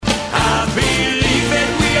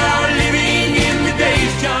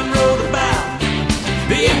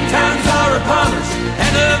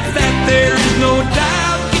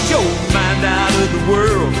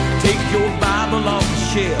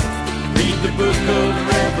book of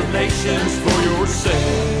Revelations for yourself.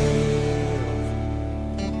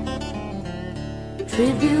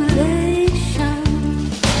 Tribulation.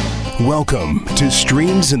 Welcome to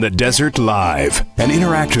Streams in the Desert Live, an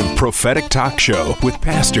interactive prophetic talk show with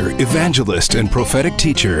pastor, evangelist, and prophetic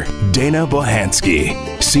teacher Dana Bohansky,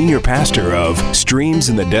 senior pastor of Streams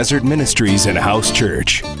in the Desert Ministries and House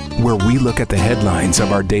Church, where we look at the headlines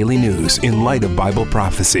of our daily news in light of Bible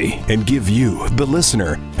prophecy and give you, the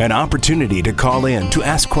listener, an opportunity to call in to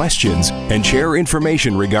ask questions and share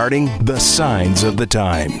information regarding the signs of the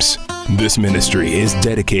times. This ministry is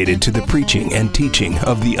dedicated to the preaching and teaching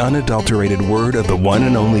of the unadulterated word of the one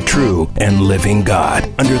and only true and living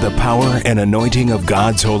God, under the power and anointing of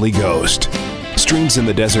God's Holy Ghost. Streams in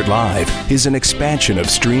the Desert Live is an expansion of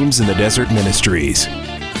Streams in the Desert Ministries.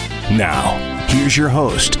 Now, here's your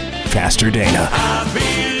host, Pastor Dana. I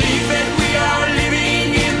believe that we are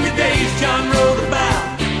living in the days John wrote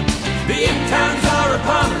about. The end times are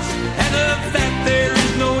upon us, and of that there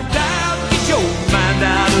is no doubt. Get your mind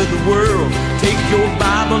out of the world, take your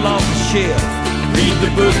Bible off the shelf, read the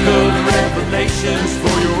book of Revelations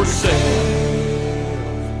for yourself.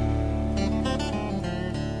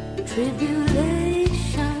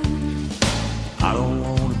 Tribulation. I don't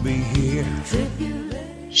want to be here.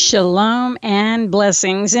 Shalom and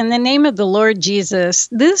blessings in the name of the Lord Jesus.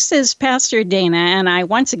 This is Pastor Dana, and I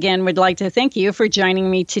once again would like to thank you for joining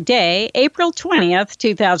me today, April 20th,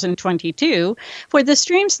 2022, for the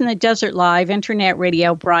Streams in the Desert Live Internet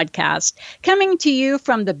Radio broadcast, coming to you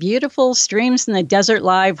from the beautiful Streams in the Desert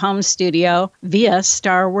Live home studio via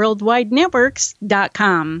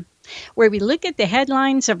StarWorldWideNetworks.com, where we look at the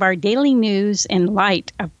headlines of our daily news in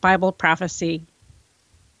light of Bible prophecy.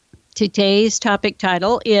 Today's topic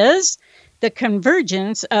title is The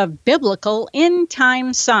Convergence of Biblical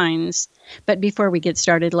End-Time Signs. But before we get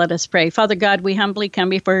started, let us pray. Father God, we humbly come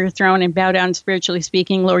before your throne and bow down spiritually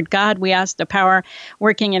speaking. Lord God, we ask the power,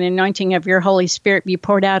 working, and anointing of your Holy Spirit be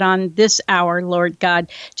poured out on this hour, Lord God,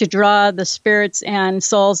 to draw the spirits and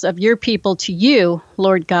souls of your people to you,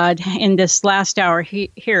 Lord God, in this last hour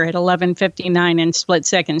here at 11:59 in split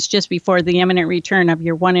seconds, just before the imminent return of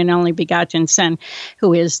your one and only begotten Son,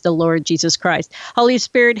 who is the Lord Jesus Christ. Holy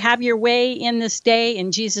Spirit, have your way in this day.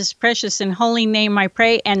 In Jesus' precious and holy name I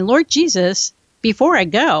pray. And Lord Jesus, before I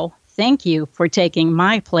go, thank you for taking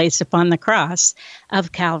my place upon the cross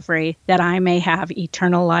of Calvary, that I may have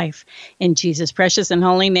eternal life. In Jesus' precious and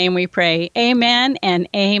holy name we pray. Amen and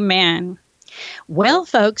amen. Well,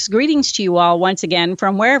 folks, greetings to you all once again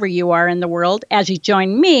from wherever you are in the world as you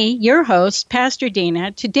join me, your host, Pastor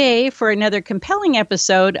Dana, today for another compelling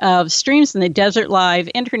episode of Streams in the Desert Live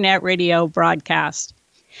Internet Radio broadcast.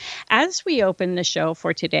 As we open the show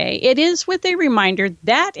for today, it is with a reminder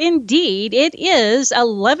that indeed it is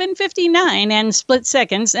 11:59 and split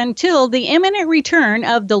seconds until the imminent return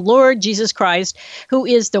of the Lord Jesus Christ, who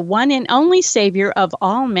is the one and only Savior of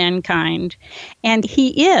all mankind. And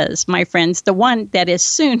he is, my friends, the one that is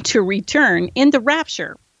soon to return in the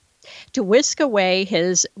rapture, to whisk away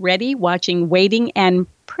his ready, watching, waiting, and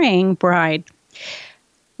praying bride,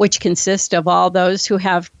 which consists of all those who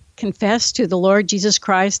have confess to the Lord Jesus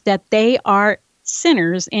Christ that they are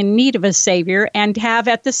sinners in need of a Savior, and have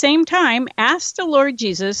at the same time asked the Lord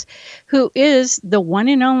Jesus, who is the one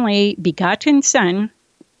and only begotten Son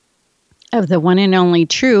of the one and only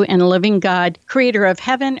true and living God, creator of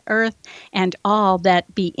heaven, earth, and all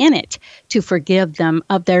that be in it, to forgive them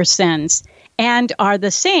of their sins, and are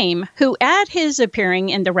the same who at his appearing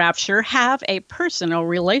in the rapture have a personal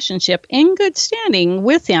relationship in good standing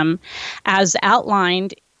with him, as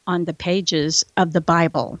outlined on the pages of the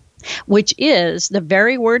Bible, which is the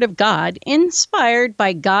very Word of God, inspired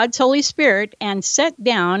by God's Holy Spirit and set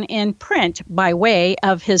down in print by way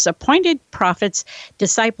of his appointed prophets,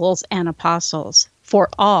 disciples, and apostles, for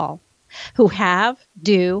all who have,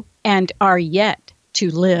 do, and are yet to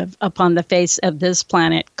live upon the face of this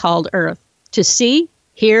planet called Earth, to see,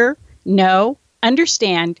 hear, know,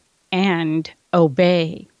 understand, and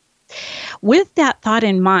obey. With that thought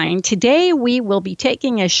in mind, today we will be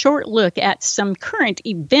taking a short look at some current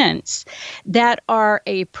events that are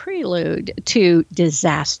a prelude to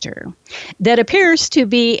disaster that appears to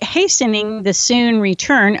be hastening the soon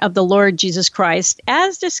return of the Lord Jesus Christ,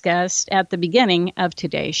 as discussed at the beginning of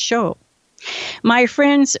today's show. My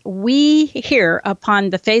friends, we here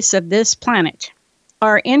upon the face of this planet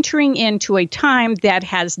are entering into a time that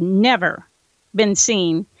has never been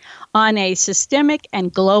seen on a systemic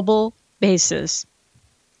and global basis.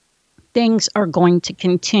 Things are going to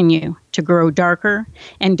continue to grow darker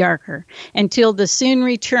and darker until the soon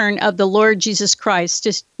return of the Lord Jesus Christ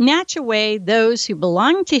to snatch away those who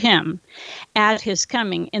belong to him at his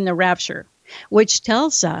coming in the rapture, which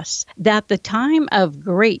tells us that the time of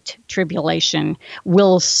great tribulation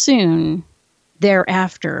will soon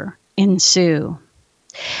thereafter ensue.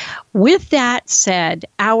 With that said,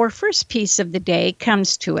 our first piece of the day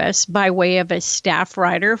comes to us by way of a staff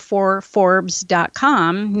writer for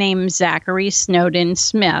Forbes.com named Zachary Snowden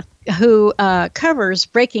Smith, who covers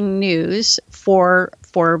breaking news for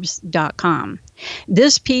Forbes.com.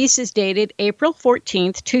 This piece is dated April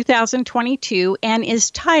 14th, 2022, and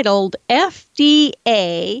is titled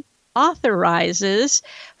FDA Authorizes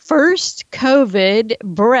First COVID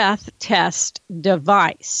Breath Test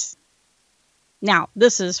Device. Now,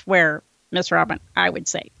 this is where, Miss Robin, I would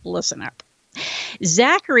say, listen up.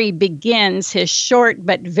 Zachary begins his short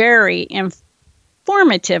but very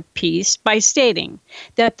informative piece by stating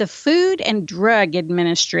that the Food and Drug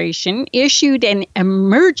Administration issued an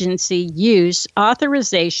emergency use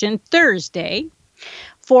authorization Thursday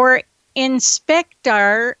for Inspect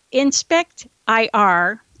IR,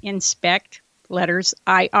 letters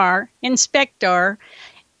IR, Inspector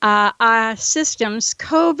Systems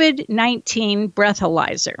COVID-19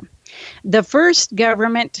 breathalyzer, the first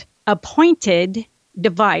government-appointed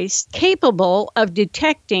device capable of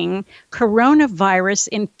detecting coronavirus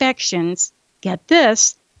infections, get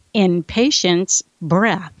this, in patients'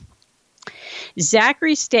 breath.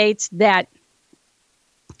 Zachary states that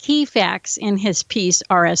key facts in his piece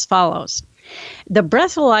are as follows. The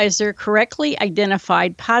breathalyzer correctly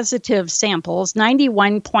identified positive samples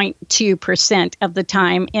 91.2% of the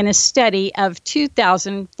time in a study of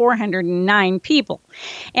 2,409 people.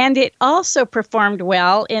 And it also performed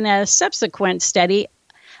well in a subsequent study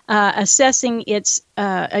assessing its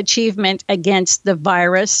achievement against the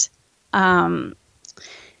virus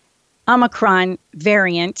Omicron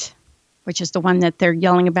variant, which is the one that they're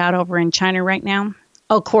yelling about over in China right now,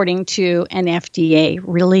 according to an FDA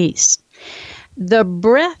release. The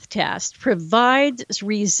breath test provides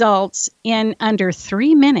results in under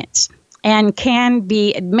 3 minutes and can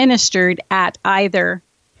be administered at either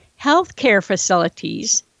healthcare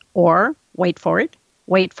facilities or, wait for it,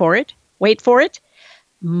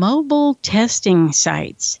 mobile testing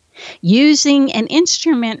sites using an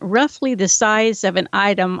instrument roughly the size of an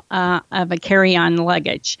item of a carry-on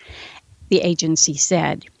luggage, the agency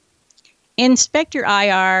said. Inspector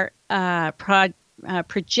IR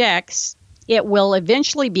projects it will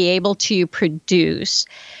eventually be able to produce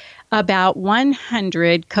about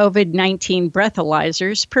 100 COVID-19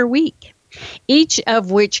 breathalyzers per week, each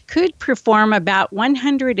of which could perform about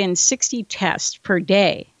 160 tests per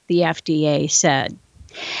day, the FDA said.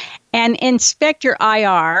 And Inspector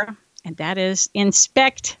IR, and that is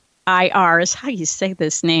Inspect IR, is how you say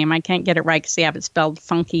this name. I can't get it right because they have it spelled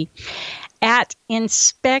funky. At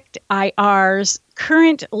Inspect IR's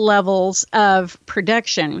current levels of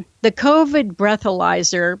production, the COVID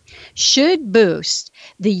breathalyzer should boost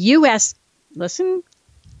the U.S.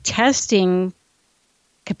 testing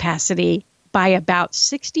capacity by about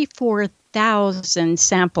 64,000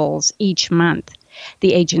 samples each month,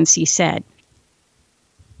 the agency said.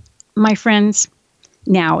 My friends,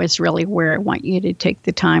 now is really where I want you to take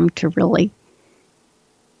the time to really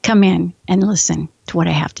come in and listen to what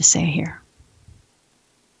I have to say here.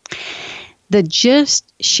 The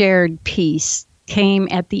just shared piece came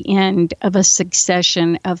at the end of a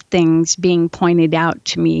succession of things being pointed out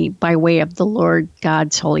to me by way of the Lord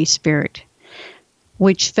God's Holy Spirit,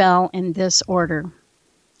 which fell in this order.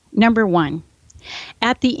 Number one,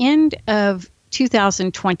 at the end of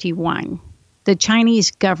 2021, the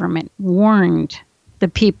Chinese government warned the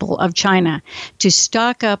people of China to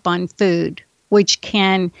stock up on food, which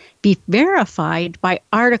can be verified by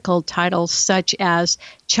article titles such as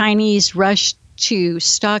Chinese Rush to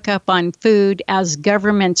Stock Up on Food as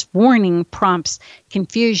Government's Warning Prompts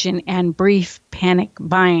Confusion and Brief Panic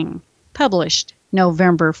Buying, published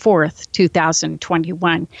November 4th,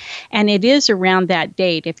 2021. And it is around that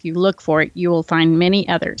date. If you look for it, you will find many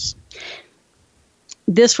others.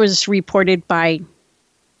 This was reported by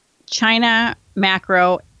China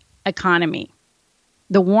Macro Economy.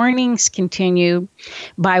 The warnings continue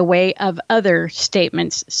by way of other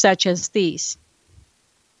statements such as these.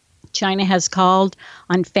 China has called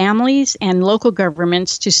on families and local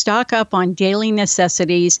governments to stock up on daily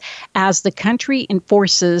necessities as the country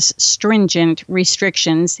enforces stringent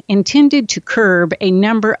restrictions intended to curb a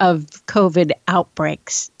number of COVID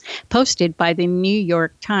outbreaks, posted by the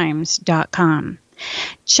NewYorkTimes.com.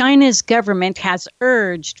 China's government has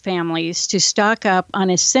urged families to stock up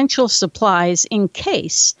on essential supplies in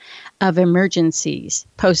case of emergencies,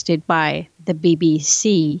 posted by the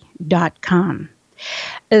BBC.com.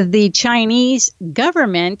 The Chinese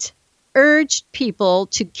government urged people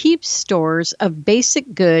to keep stores of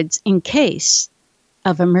basic goods in case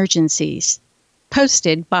of emergencies,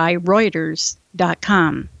 posted by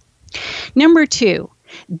Reuters.com. Number 2,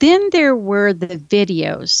 then there were the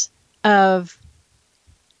videos of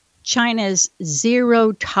China's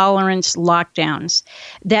zero-tolerance lockdowns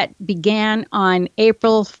that began on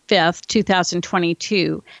April 5th,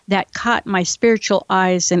 2022, that caught my spiritual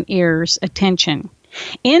eyes and ears' attention.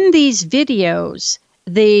 In these videos,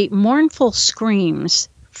 the mournful screams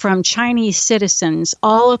from Chinese citizens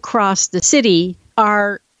all across the city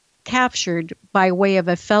are captured by way of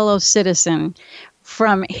a fellow citizen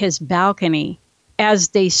from his balcony as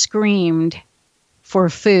they screamed for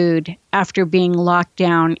food after being locked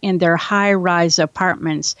down in their high-rise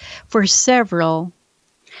apartments for several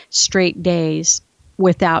straight days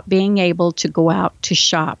without being able to go out to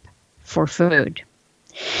shop for food.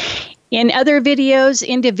 In other videos,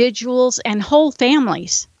 individuals and whole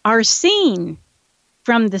families are seen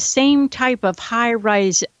from the same type of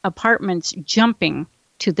high-rise apartments jumping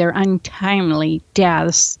to their untimely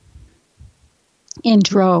deaths in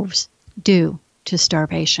droves due to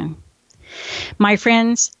starvation. My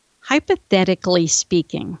friends, hypothetically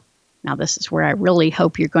speaking, now this is where I really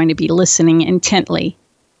hope you're going to be listening intently.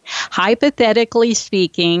 Hypothetically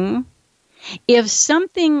speaking, if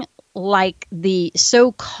something like the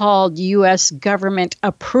so-called U.S.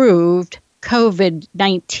 government-approved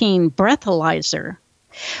COVID-19 breathalyzer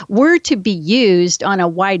were to be used on a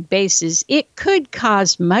wide basis, it could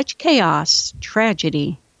cause much chaos,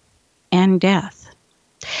 tragedy, and death.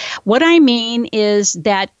 What I mean is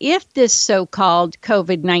that if this so-called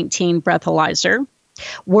COVID-19 breathalyzer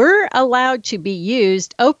were allowed to be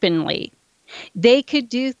used openly, they could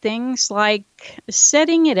do things like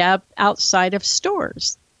setting it up outside of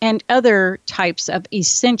stores and other types of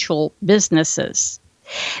essential businesses.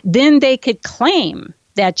 Then they could claim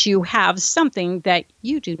that you have something that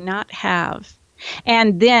you do not have,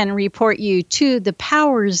 and then report you to the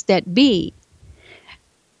powers that be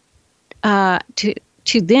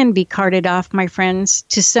to then be carted off, my friends,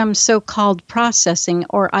 to some so-called processing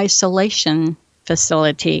or isolation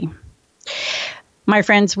facility. My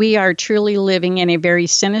friends, we are truly living in a very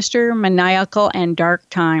sinister, maniacal, and dark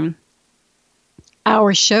time.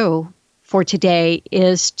 Our show for today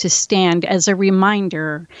is to stand as a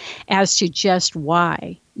reminder as to just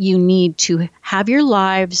why you need to have your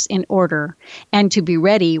lives in order and to be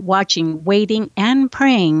ready, watching, waiting, and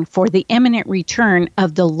praying for the imminent return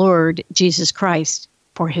of the Lord Jesus Christ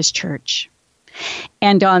for his church.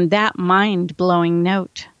 And on that mind-blowing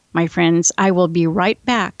note, my friends, I will be right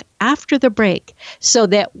back after the break so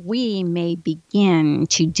that we may begin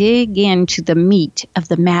to dig into the meat of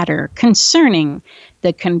the matter concerning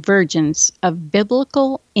the convergence of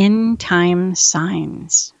biblical end-time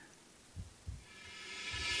signs.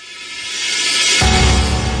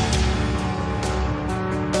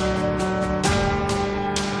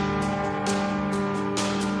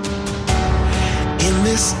 In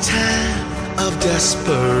this time of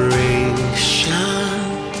desperation,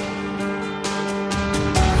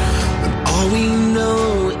 when all we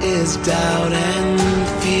know is doubt and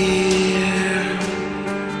fear,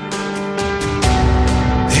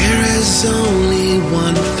 there is only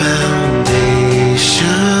one foundation.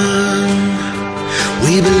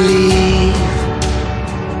 We believe,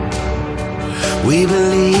 we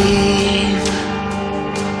believe,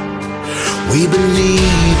 we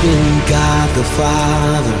believe in God the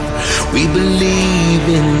Father. We believe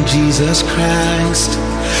in Jesus Christ.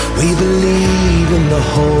 We believe in the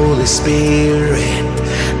Holy Spirit,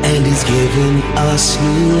 and He's giving us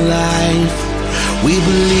new life. We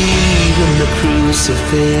believe in the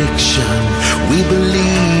crucifixion. We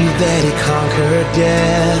believe that He conquered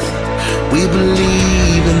death. We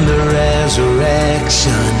believe in the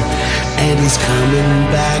resurrection, and He's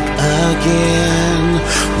coming back again.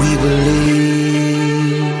 We believe.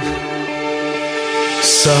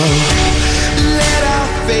 So let our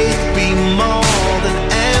faith be more than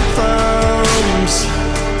anthems,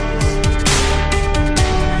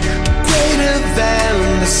 greater than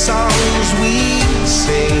the songs we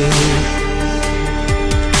sing.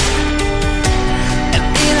 And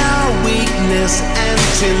in our weakness and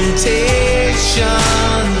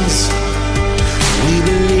temptations, we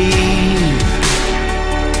believe.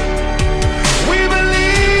 We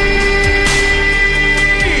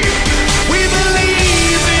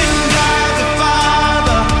believe in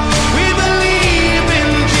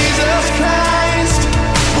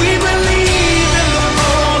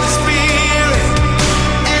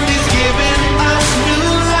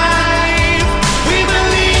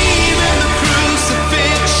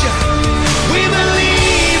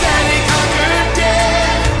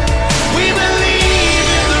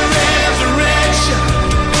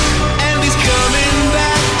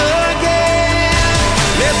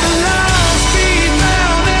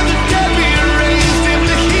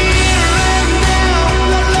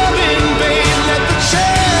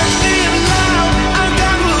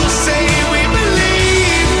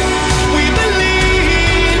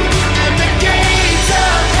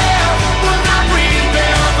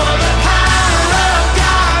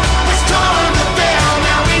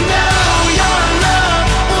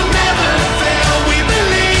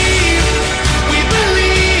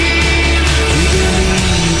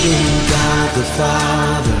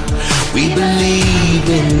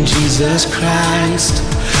Jesus Christ.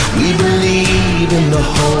 We believe in the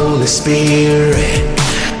Holy Spirit,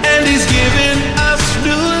 and He's given us new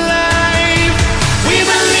life. We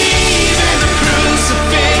believe in the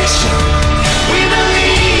crucifixion. We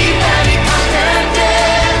believe that He conquered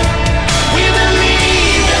death. We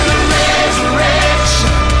believe in the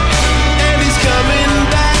resurrection, and He's coming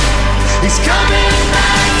back. He's coming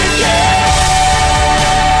back again.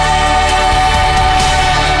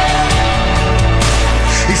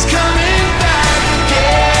 He's coming back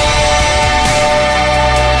again.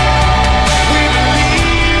 We believe.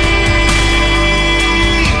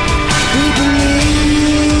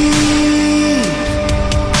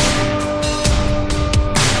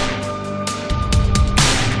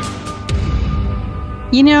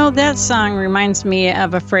 You know, that song reminds me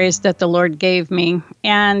of a phrase that the Lord gave me.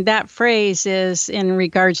 And that phrase is in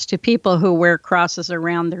regards to people who wear crosses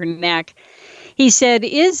around their neck. He said,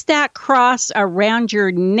 "Is that cross around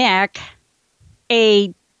your neck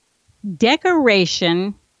a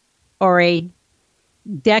decoration or a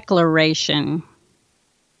declaration?"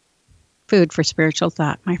 Food for spiritual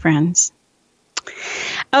thought, my friends.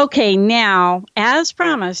 Okay, now, as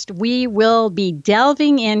promised, we will be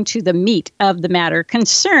delving into the meat of the matter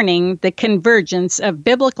concerning the convergence of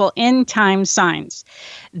biblical end-time signs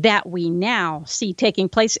that we now see taking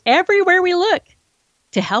place everywhere we look.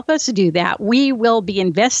 To help us do that, we will be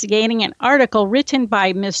investigating an article written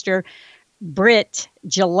by Mr. Britt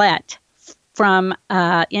Gillette from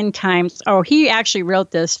End Times. Oh, he actually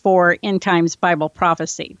wrote this for End Times Bible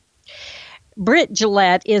Prophecy. Britt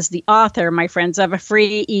Gillette is the author, my friends, of a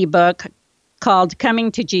free ebook called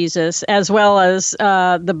Coming to Jesus, as well as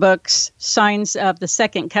the books Signs of the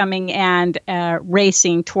Second Coming and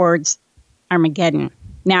Racing Towards Armageddon.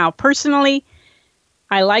 Now, personally,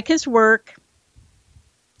 I like his work,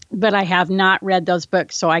 but I have not read those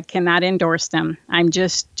books, so I cannot endorse them. I'm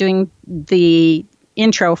just doing the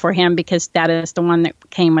intro for him because that is the one that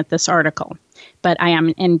came with this article. But I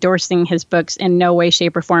am endorsing his books in no way,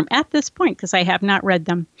 shape, or form at this point because I have not read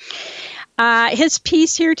them. His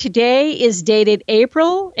piece here today is dated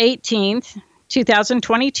April 18th,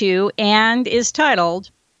 2022, and is titled,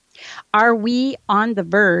 "Are We on the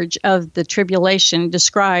Verge of the Tribulation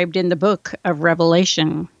Described in the Book of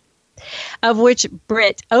Revelation?" Of which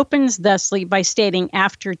Britt opens thusly by stating,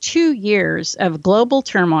 after 2 years of global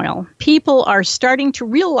turmoil, people are starting to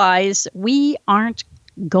realize we aren't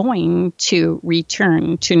going to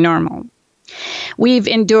return to normal. We've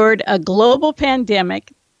endured a global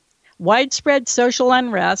pandemic, widespread social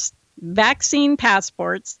unrest, vaccine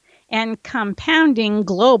passports, and compounding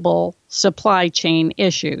global supply chain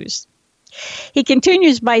issues. He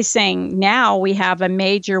continues by saying, now we have a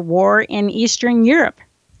major war in Eastern Europe,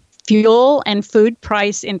 fuel and food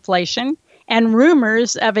price inflation, and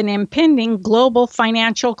rumors of an impending global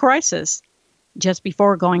financial crisis. Just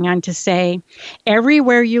before going on to say,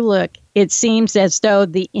 everywhere you look, it seems as though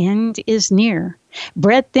the end is near.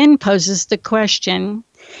 Brett then poses the question,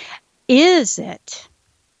 is it?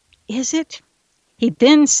 Is it? He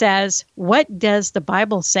then says, what does the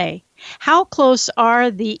Bible say? How close are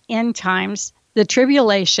the end times, the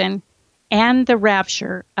tribulation, and the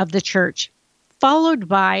rapture of the church? Followed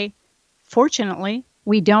by, fortunately,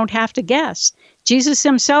 we don't have to guess. Jesus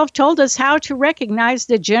himself told us how to recognize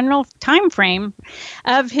the general time frame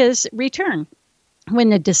of his return. When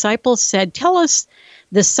the disciples said, tell us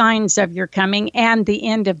the signs of your coming and the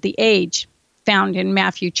end of the age, found in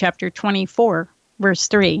Matthew chapter 24, verse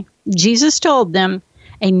 3. Jesus told them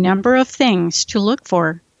a number of things to look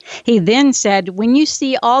for. He then said, when you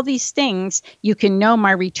see all these things, you can know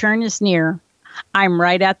my return is near. I'm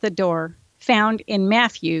right at the door, found in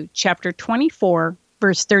Matthew chapter 24,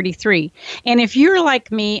 verse 33. And if you're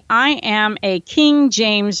like me, I am a King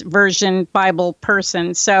James Version Bible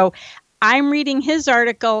person. So I'm reading his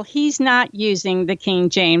article. He's not using the King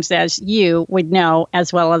James, as you would know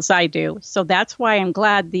as well as I do. So that's why I'm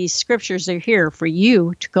glad these scriptures are here for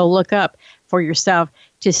you to go look up for yourself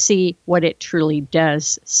to see what it truly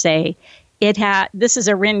does say. This is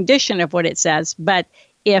a rendition of what it says, but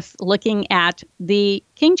if looking at the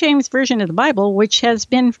King James Version of the Bible, which has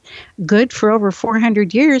been good for over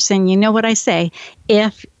 400 years, and you know what I say,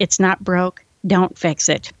 if it's not broke, don't fix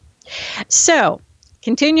it. So,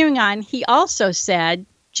 continuing on, he also said,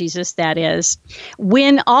 Jesus that is,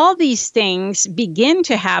 when all these things begin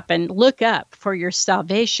to happen, look up, for your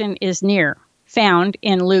salvation is near, found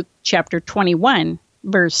in Luke chapter 21,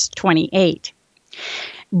 verse 28.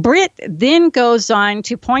 Britt then goes on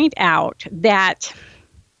to point out that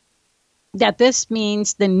this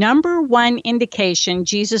means the number one indication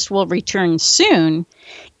Jesus will return soon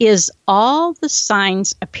is all the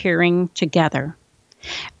signs appearing together.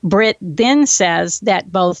 Britt then says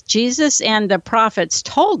that both Jesus and the prophets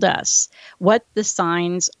told us what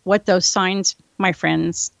those signs, my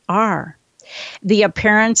friends, are. The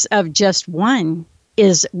appearance of just one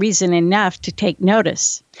is reason enough to take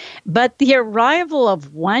notice. But the arrival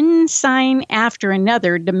of one sign after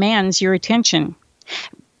another demands your attention.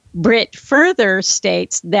 Britt further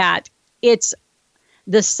states that it's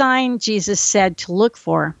the sign Jesus said to look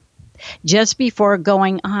for, just before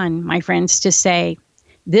going on, my friends, to say,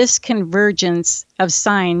 this convergence of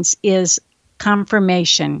signs is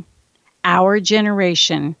confirmation. Our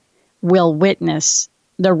generation will witness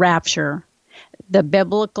the rapture, the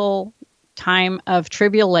biblical time of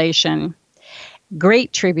tribulation,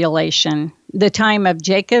 great tribulation, the time of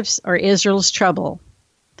Jacob's or Israel's trouble,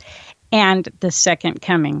 and the second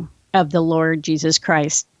coming of the Lord Jesus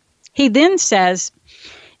Christ. He then says,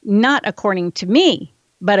 not according to me,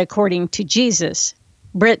 but according to Jesus.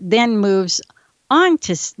 Britt then moves on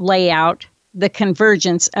to lay out the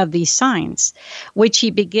convergence of these signs, which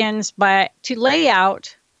he begins to lay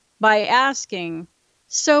out by asking,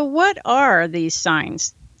 so what are these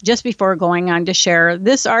signs? Just before going on to share,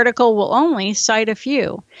 this article will only cite a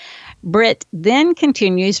few. Britt then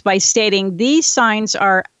continues by stating these signs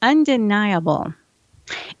are undeniable,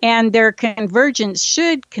 and their convergence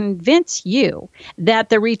should convince you that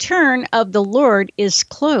the return of the Lord is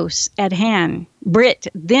close at hand. Britt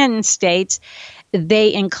then states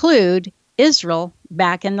they include Israel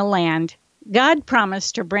back in the land. God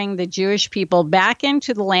promised to bring the Jewish people back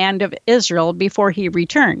into the land of Israel before he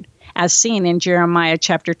returned, as seen in Jeremiah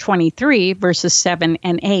chapter 23, verses 7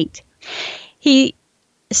 and 8. He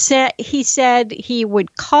said he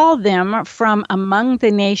would call them from among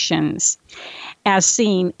the nations, as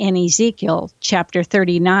seen in Ezekiel chapter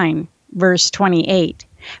 39, verse 28,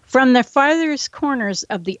 from the farthest corners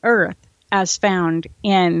of the earth, as found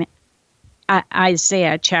in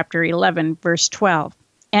Isaiah chapter 11, verse 12,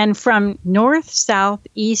 and from north, south,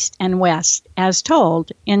 east, and west, as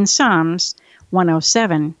told in Psalms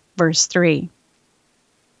 107, verse 3.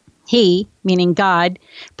 He, meaning God,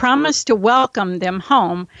 promised to welcome them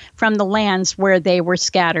home from the lands where they were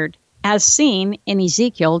scattered, as seen in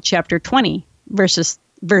Ezekiel chapter 20, verse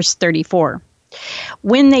 34.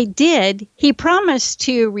 When they did, he promised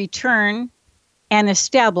to return and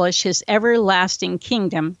establish his everlasting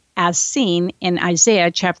kingdom, as seen in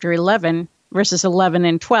Isaiah chapter 11, verses 11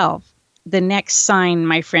 and 12. The next sign,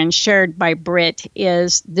 my friend, shared by Britt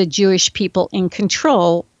is the Jewish people in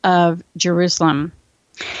control of Jerusalem.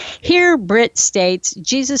 Here, Britt states,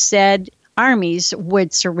 Jesus said armies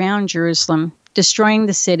would surround Jerusalem, destroying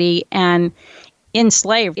the city and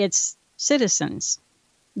enslave its citizens.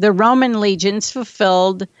 The Roman legions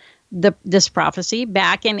fulfilled this prophecy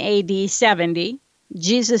back in AD 70.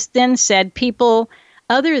 Jesus then said people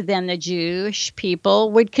other than the Jewish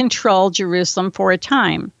people would control Jerusalem for a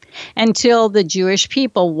time, until the Jewish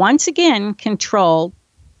people once again controlled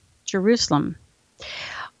Jerusalem.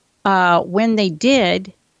 When they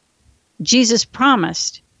did, Jesus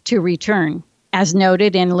promised to return, as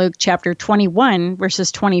noted in Luke chapter 21,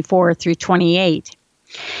 verses 24 through 28.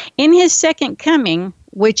 In his second coming,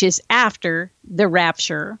 which is after the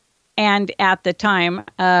rapture, and at the time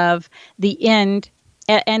of the end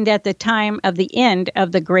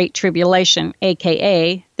of the Great Tribulation,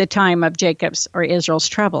 aka the time of Jacob's or Israel's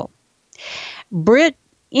trouble. Britt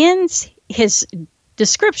ends his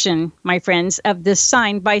description, my friends, of this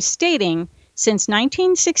sign by stating, since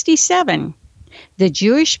 1967, the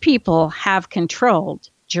Jewish people have controlled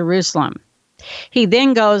Jerusalem. He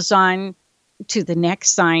then goes on to the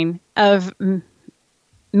next sign of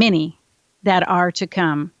many that are to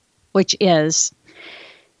come, which is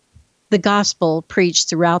the gospel preached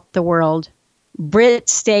throughout the world. Britt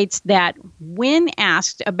states that when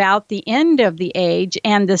asked about the end of the age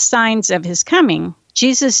and the signs of his coming,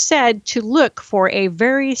 Jesus said to look for a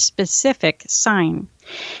very specific sign.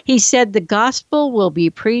 He said the gospel will be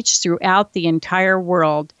preached throughout the entire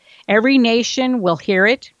world. Every nation will hear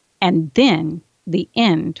it, and then the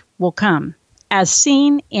end will come, as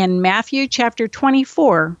seen in Matthew chapter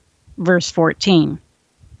 24, verse 14.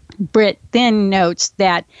 Britt then notes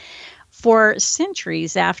that for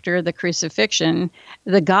centuries after the crucifixion,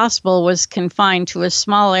 the gospel was confined to a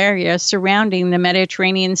small area surrounding the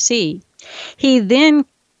Mediterranean Sea. He then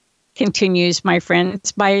continues, my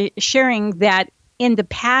friends, by sharing that in the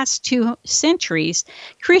past 2 centuries,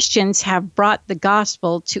 Christians have brought the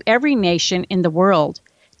gospel to every nation in the world.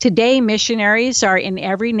 Today, missionaries are in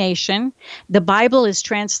every nation. The Bible is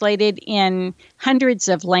translated in hundreds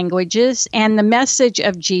of languages, and the message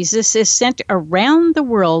of Jesus is sent around the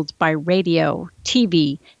world by radio,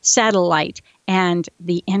 TV, satellite, and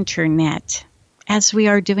the internet, as we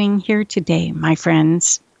are doing here today, my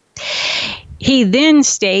friends. He then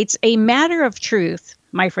states a matter of truth,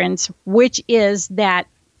 my friends, which is that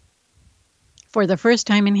for the first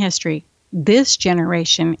time in history, this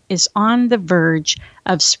generation is on the verge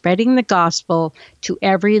of spreading the gospel to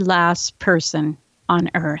every last person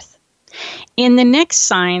on earth. In the next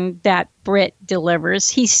sign that Britt delivers,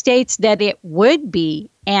 he states that it would be,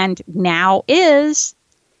 and now is,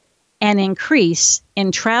 an increase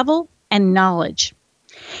in travel and knowledge.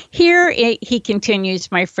 Here he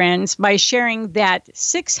continues, my friends, by sharing that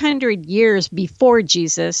 600 years before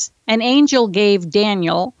Jesus, an angel gave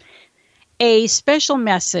Daniel a special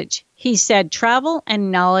message. He said, travel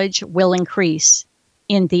and knowledge will increase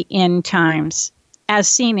in the end times, as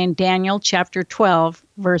seen in Daniel chapter 12,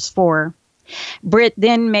 verse 4. Britt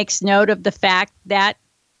then makes note of the fact that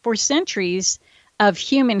for centuries of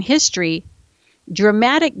human history,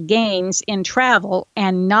 dramatic gains in travel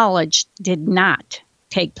and knowledge did not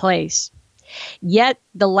take place. Yet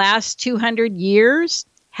the last 200 years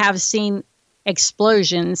have seen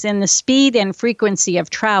explosions in the speed and frequency of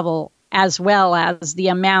travel, as well as the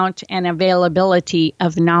amount and availability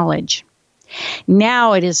of knowledge.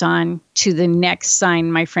 Now it is on to the next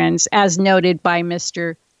sign, my friends, as noted by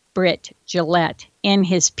Mr. Britt Gillette in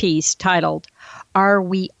his piece titled, Are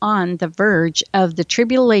We on the Verge of the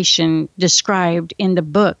Tribulation Described in the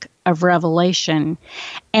Book of Revelation?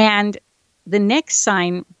 And the next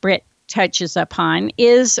sign Britt touches upon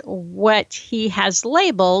is what he has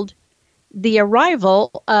labeled the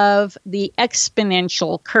arrival of the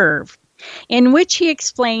exponential curve, in which he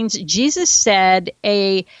explains Jesus said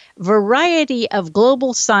a variety of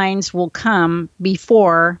global signs will come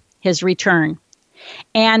before his return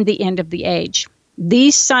and the end of the age.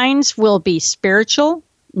 These signs will be spiritual,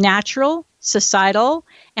 natural, societal,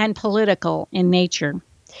 and political in nature.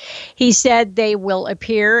 He said they will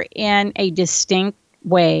appear in a distinct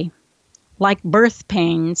way, like birth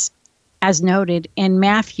pains, as noted in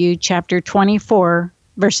Matthew chapter 24,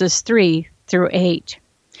 verses 3 through 8.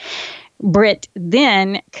 Britt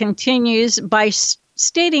then continues by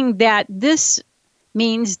stating that this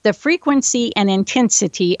means the frequency and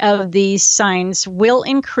intensity of these signs will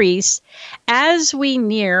increase as we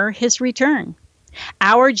near his return.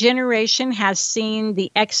 Our generation has seen the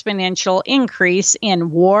exponential increase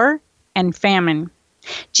in war and famine.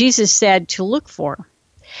 Jesus said to look for.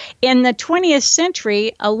 In the 20th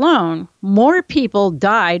century alone, more people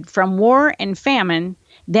died from war and famine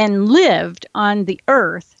than lived on the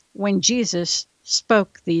earth when Jesus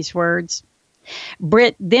spoke these words.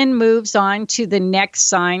 Britt then moves on to the next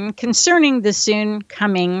sign concerning the soon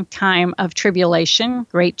coming time of tribulation,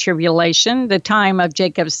 great tribulation, the time of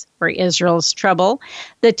Jacob's or Israel's trouble,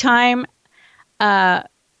 the time of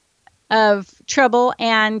trouble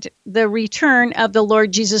and the return of the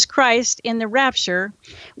Lord Jesus Christ in the rapture,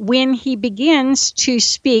 when he begins to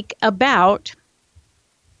speak about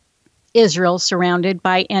Israel surrounded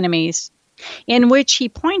by enemies, in which he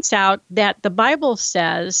points out that the Bible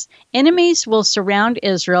says enemies will surround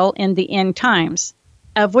Israel in the end times,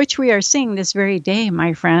 of which we are seeing this very day,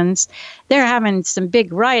 my friends. They're having some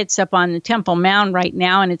big riots up on the Temple Mount right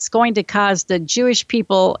now, and it's going to cause the Jewish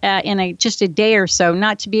people in just a day or so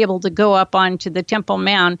not to be able to go up onto the Temple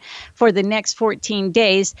Mount for the next 14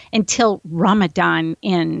 days until Ramadan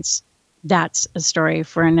ends. That's a story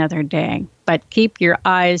for another day. But keep your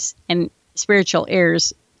eyes and spiritual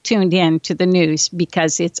ears tuned in to the news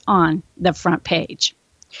because it's on the front page.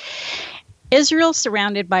 Israel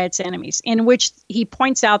surrounded by its enemies, in which he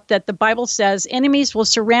points out that the Bible says enemies will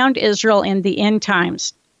surround Israel in the end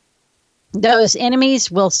times. Those enemies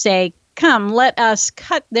will say, "Come, let us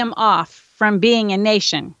cut them off from being a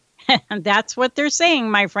nation." And that's what they're saying,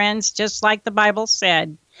 my friends, just like the Bible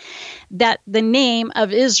said, that the name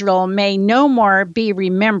of Israel may no more be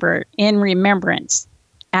remembered in remembrance,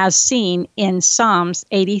 as seen in Psalms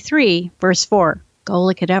 83, verse 4. Go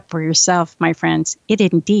look it up for yourself, my friends. It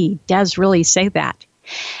indeed does really say that.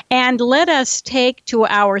 And let us take to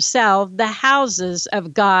ourselves the houses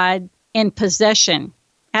of God in possession,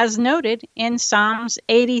 as noted in Psalms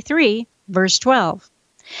 83, verse 12.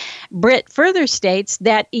 Britt further states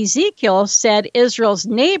that Ezekiel said Israel's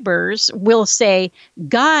neighbors will say,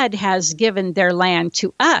 God has given their land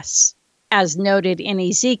to us, as noted in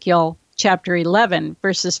Ezekiel chapter 11,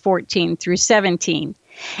 verses 14 through 17.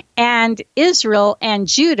 And Israel and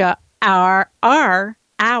Judah are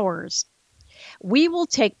ours. We will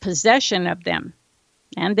take possession of them.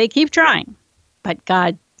 And they keep trying, but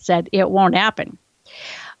God said it won't happen.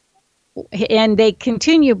 And they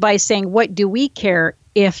continue by saying, what do we care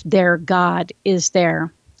if their God is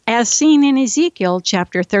there? As seen in Ezekiel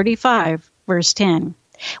chapter 35, verse 10.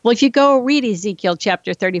 Well, if you go read Ezekiel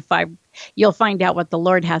chapter 35, you'll find out what the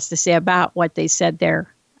Lord has to say about what they said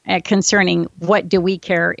there concerning what do we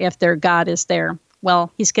care if their God is there.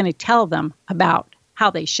 Well, he's going to tell them about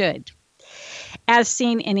how they should. As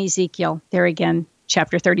seen in Ezekiel, there again,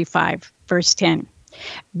 chapter 35, verse 10.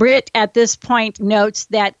 Britt at this point notes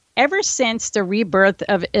that ever since the rebirth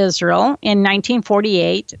of Israel in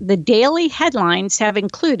 1948, the daily headlines have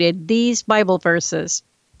included these Bible verses.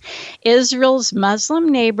 Israel's Muslim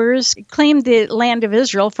neighbors claim the land of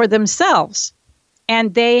Israel for themselves,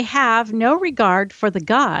 and they have no regard for the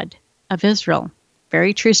God of Israel.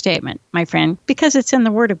 Very true statement, my friend, because it's in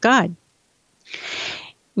the Word of God.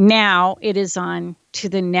 Now it is on to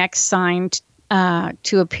the next sign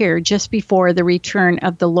to appear just before the return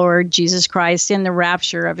of the Lord Jesus Christ in the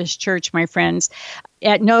rapture of his church, my friends.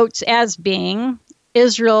 It notes as being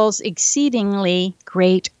Israel's exceedingly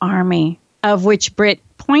great army, of which Britt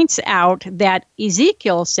points out that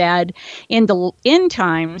Ezekiel said in the end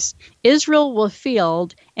times, Israel will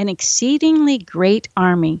field an exceedingly great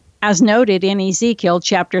army, as noted in Ezekiel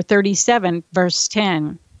chapter 37, verse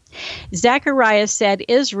 10. Zechariah said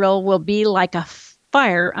Israel will be like a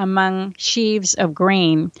fire among sheaves of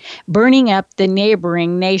grain, burning up the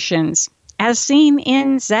neighboring nations, as seen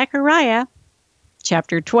in Zechariah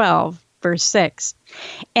chapter 12, verse 6.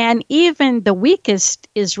 And even the weakest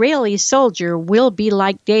Israeli soldier will be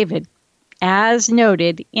like David, as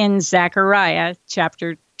noted in Zechariah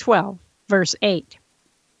chapter 12, verse 8.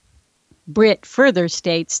 Britt further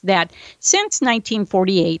states that since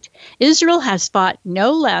 1948, Israel has fought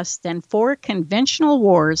no less than 4 conventional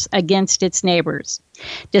wars against its neighbors,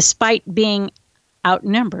 despite being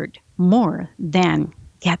outnumbered more than,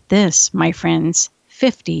 get this, my friends,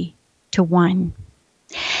 50 to 1.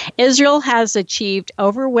 Israel has achieved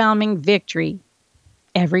overwhelming victory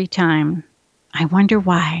every time. I wonder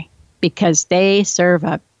why. Because they serve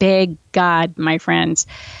a big God, my friends.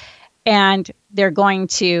 And they're going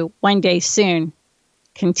to one day soon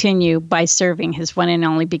continue by serving his one and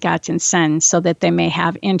only begotten Son so that they may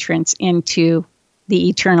have entrance into the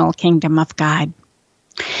eternal kingdom of God.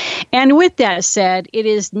 And with that said, it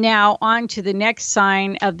is now on to the next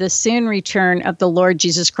sign of the soon return of the Lord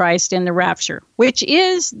Jesus Christ in the rapture, which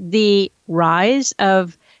is the rise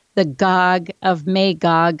of the Gog of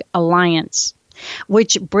Magog alliance,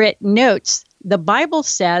 which Britt notes the Bible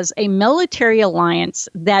says a military alliance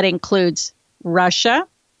that includes Russia,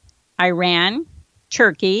 Iran,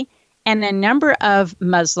 Turkey, and a number of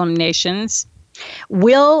Muslim nations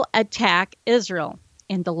will attack Israel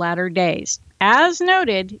in the latter days, as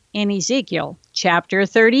noted in Ezekiel chapter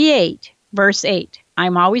 38, verse 8.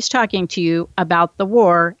 I'm always talking to you about the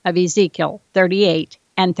war of Ezekiel 38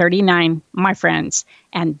 and 39, my friends,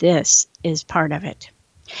 and this is part of it.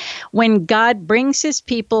 When God brings his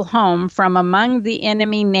people home from among the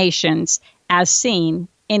enemy nations, as seen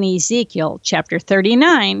in Ezekiel chapter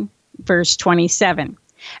 39, verse 27.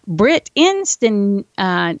 Britt ends the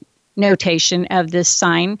notation of this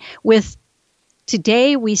sign with,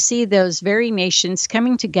 today we see those very nations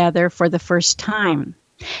coming together for the first time,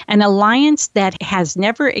 an alliance that has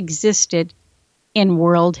never existed in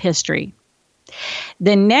world history.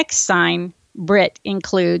 The next sign Britt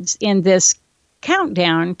includes in this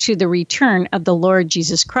countdown to the return of the Lord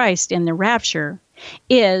Jesus Christ in the rapture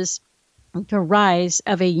is the rise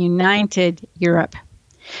of a united Europe.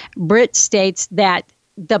 Britt states that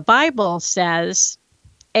the Bible says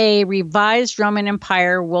a revised Roman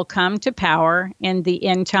Empire will come to power in the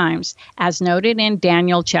end times, as noted in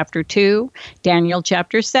Daniel chapter 2, Daniel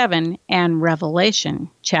chapter 7, and Revelation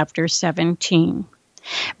chapter 17.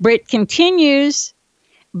 Britt continues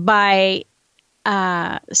by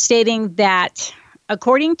stating that,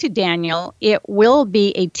 according to Daniel, it will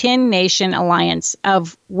be a 10-nation alliance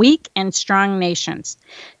of weak and strong nations.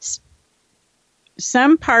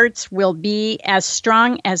 Some parts will be as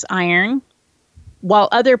strong as iron, while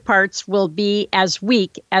other parts will be as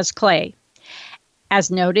weak as clay, as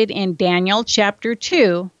noted in Daniel chapter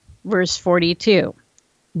 2, verse 42.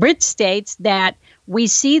 Britt states that we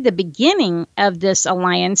see the beginning of this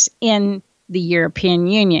alliance in the European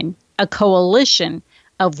Union, a coalition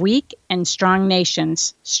of weak and strong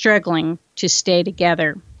nations struggling to stay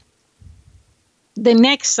together. The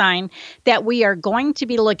next sign that we are going to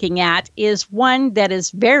be looking at is one that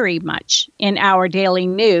is very much in our daily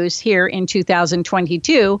news here in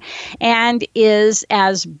 2022 and is,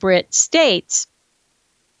 as Britt states,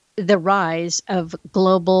 the rise of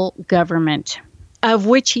global government, of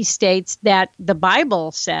which he states that the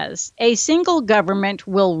Bible says a single government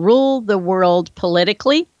will rule the world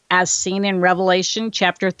politically, as seen in Revelation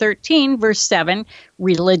chapter 13, verse 7,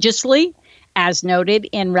 religiously, as noted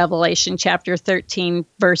in Revelation chapter 13,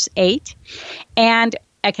 verse 8, and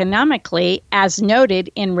economically, as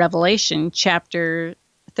noted in Revelation chapter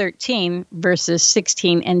 13, verses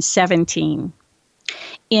 16 and 17,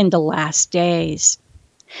 in the last days.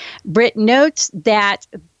 Britt notes that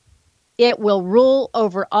it will rule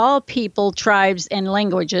over all people, tribes, and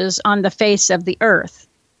languages on the face of the earth.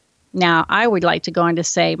 Now, I would like to go on to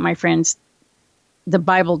say, my friends, the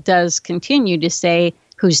Bible does continue to say,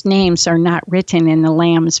 whose names are not written in the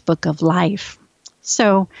Lamb's book of life.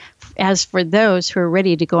 So, as for those who are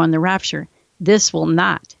ready to go on the rapture, this will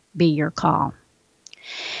not be your call.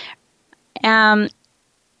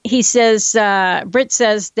 He says, Britt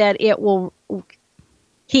says that it will,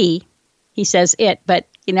 he says it, but,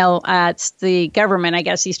 it's the government, I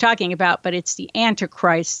guess he's talking about, but it's the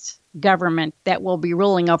Antichrist's government that will be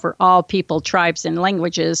ruling over all people, tribes, and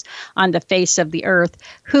languages on the face of the earth,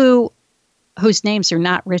 whose names are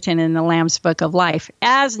not written in the Lamb's book of life,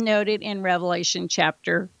 as noted in Revelation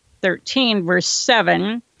chapter 13, verse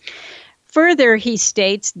 7. Further, he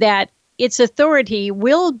states that its authority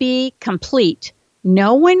will be complete.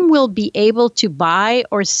 No one will be able to buy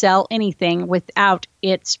or sell anything without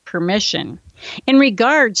its permission. In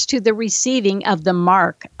regards to the receiving of the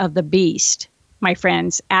mark of the beast, my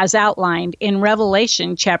friends, as outlined in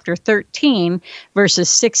Revelation chapter 13, verses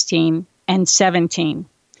 16 and 17.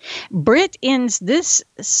 Britt ends this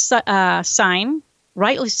sign,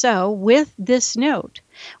 rightly so, with this note,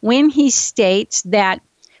 when he states that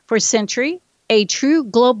for centuries, a true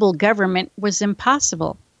global government was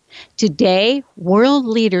impossible. Today, world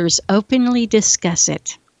leaders openly discuss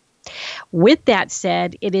it. With that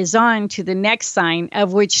said, it is on to the next sign,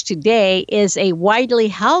 of which today is a widely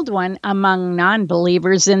held one among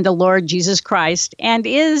non-believers in the Lord Jesus Christ, and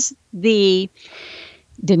is the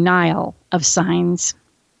denial of signs,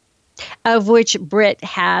 of which Britt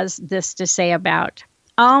has this to say about.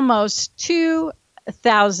 Almost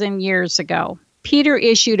 2,000 years ago, Peter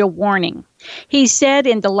issued a warning. He said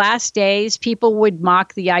in the last days, people would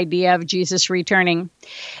mock the idea of Jesus returning.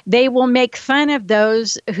 They will make fun of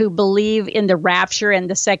those who believe in the rapture and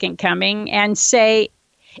the second coming and say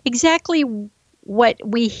exactly what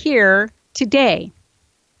we hear today.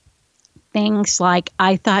 Things like,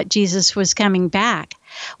 I thought Jesus was coming back.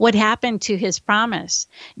 What happened to his promise?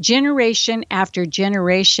 Generation after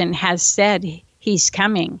generation has said he's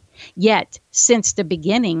coming. Yet, since the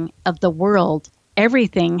beginning of the world,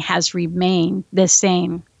 everything has remained the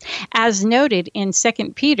same, as noted in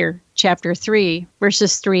 2 Peter chapter 3,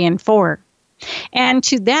 verses 3 and 4. And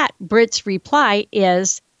to that, Britt's reply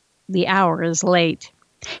is, the hour is late.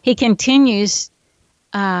 He continues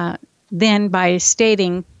then by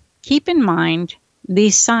stating, keep in mind,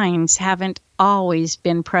 these signs haven't always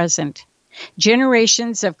been present.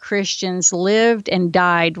 Generations of Christians lived and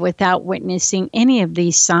died without witnessing any of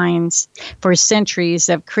these signs. For centuries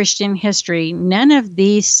of Christian history, none of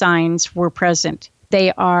these signs were present.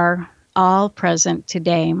 They are all present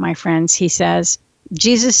today, my friends, he says.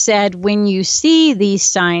 Jesus said, when you see these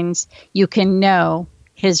signs, you can know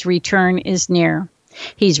his return is near.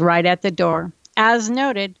 He's right at the door. As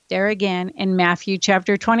noted there again in Matthew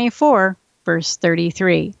chapter 24, verse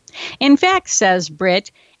 33. In fact, says Britt,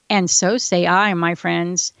 and so say I, my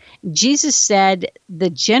friends, Jesus said the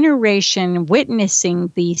generation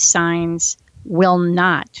witnessing these signs will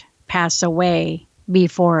not pass away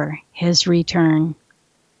before his return.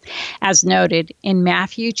 As noted in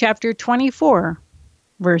Matthew chapter 24,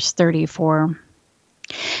 verse 34.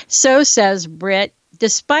 So says Britt,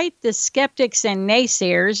 despite the skeptics and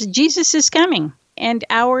naysayers, Jesus is coming, and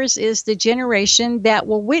ours is the generation that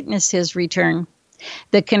will witness his return.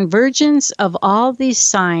 The convergence of all these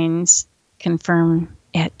signs confirm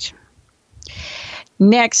it.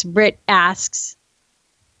 Next, Britt asks,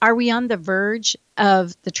 are we on the verge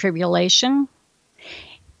of the tribulation?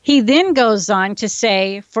 He then goes on to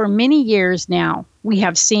say, for many years now, we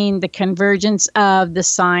have seen the convergence of the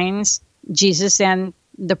signs Jesus and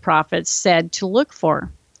the prophets said to look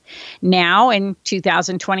for. Now, in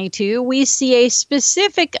 2022, we see a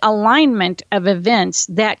specific alignment of events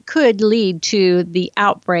that could lead to the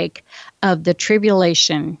outbreak of the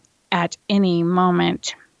tribulation at any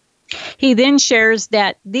moment. He then shares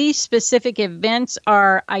that these specific events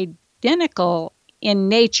are identical in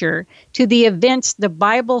nature to the events the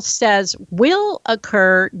Bible says will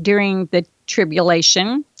occur during the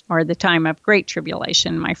tribulation, or the time of great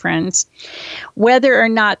tribulation, my friends. Whether or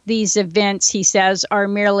not these events, he says, are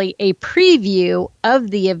merely a preview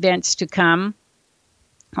of the events to come,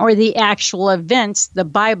 or the actual events the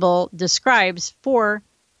Bible describes for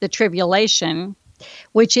the tribulation,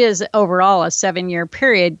 which is overall a 7-year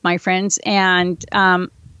period, my friends. And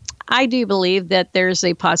I do believe that there's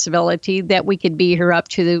a possibility that we could be here up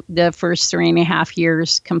to the first 3.5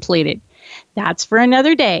 years completed. That's for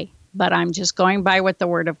another day, but I'm just going by what the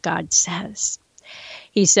Word of God says.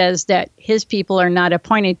 He says that his people are not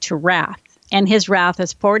appointed to wrath, and his wrath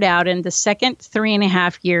is poured out in the second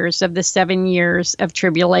 3.5 years of the 7 years of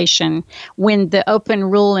tribulation, when the open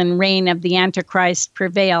rule and reign of the Antichrist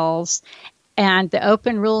prevails. And the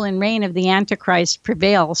open rule and reign of the Antichrist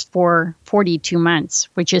prevails for 42 months,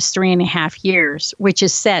 which is 3.5 years, which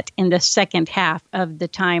is set in the second half of the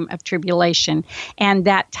time of tribulation. And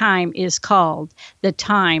that time is called the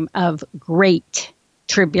time of great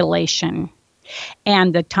tribulation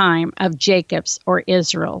and the time of Jacob's or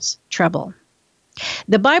Israel's trouble.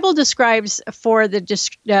 The Bible describes for the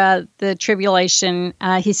tribulation,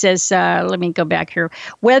 he says, let me go back here,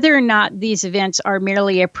 whether or not these events are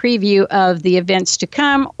merely a preview of the events to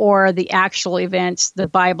come or the actual events the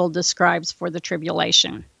Bible describes for the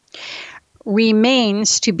tribulation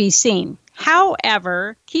remains to be seen.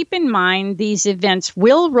 However, keep in mind these events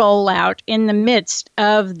will roll out in the midst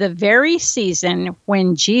of the very season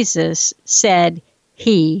when Jesus said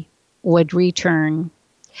he would return.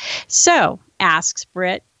 So, asks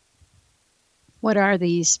Britt, what are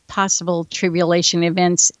these possible tribulation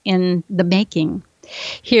events in the making?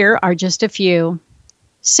 Here are just a few.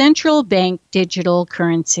 Central bank digital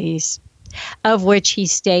currencies, of which he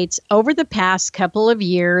states over the past couple of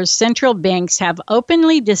years, central banks have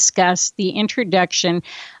openly discussed the introduction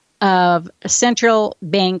of central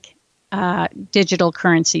bank digital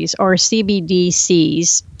currencies, or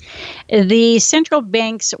CBDCs. The central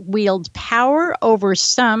banks wield power over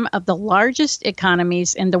some of the largest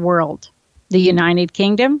economies in the world: the United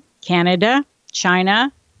Kingdom, Canada,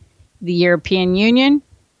 China, the European Union,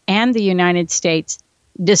 and the United States.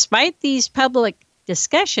 Despite these public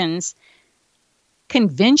discussions,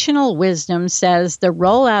 conventional wisdom says the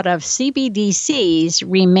rollout of CBDCs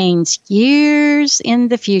remains years in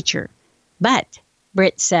the future. But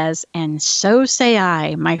Britt says, and so say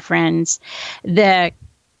I, my friends, the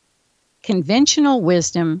conventional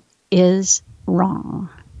wisdom is wrong.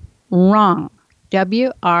 Wrong.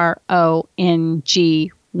 W-R-O-N-G,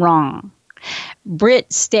 wrong.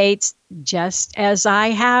 Britt states, just as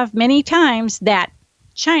I have many times, that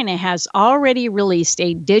China has already released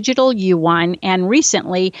a digital yuan and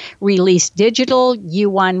recently released digital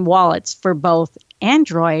yuan wallets for both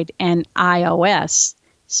Android and iOS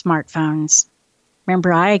smartphones.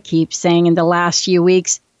 Remember, I keep saying in the last few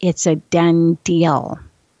weeks, it's a done deal.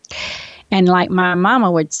 And like my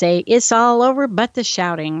mama would say, it's all over but the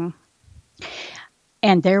shouting.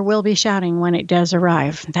 And there will be shouting when it does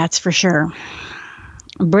arrive, that's for sure.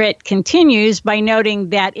 Britt continues by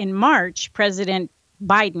noting that in March, President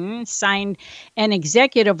Biden signed an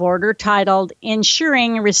executive order titled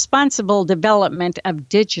Ensuring Responsible Development of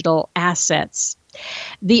Digital Assets.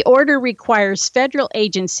 The order requires federal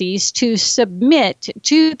agencies to submit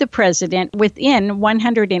to the president within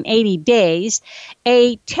 180 days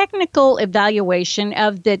a technical evaluation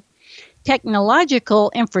of the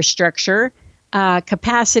technological infrastructure,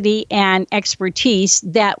 capacity, and expertise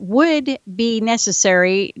that would be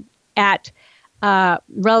necessary at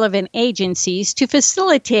relevant agencies to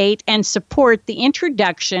facilitate and support the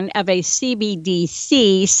introduction of a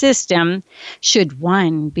CBDC system, should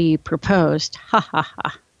one be proposed.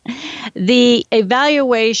 The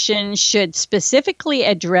evaluation should specifically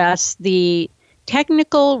address the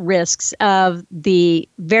technical risks of the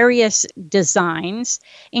various designs,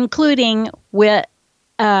 including with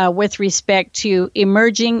respect to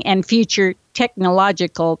emerging and future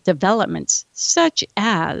technological developments, such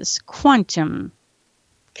as quantum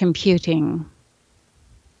computing.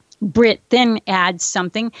 Britt then adds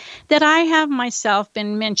something that I have myself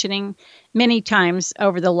been mentioning many times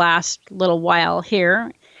over the last little while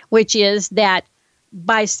here, which is that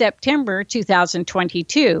by September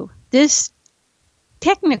 2022, this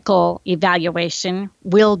technical evaluation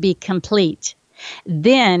will be complete.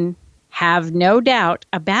 Then, have no doubt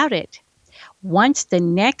about it, once the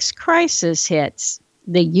next crisis hits,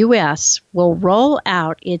 the U.S. will roll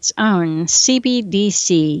out its own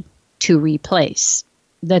CBDC to replace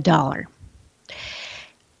the dollar.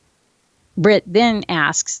 Britt then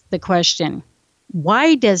asks the question,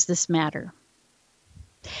 why does this matter?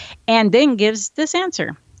 And then gives this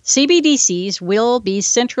answer. CBDCs will be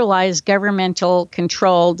centralized governmental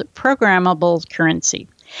controlled programmable currency.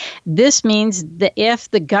 This means that if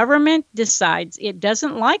the government decides it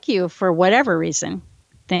doesn't like you for whatever reason,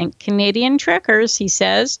 think Canadian truckers, he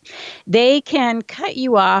says, they can cut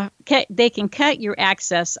you off. They can cut your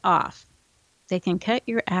access off. They can cut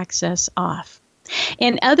your access off.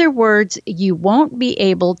 In other words, you won't be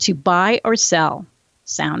able to buy or sell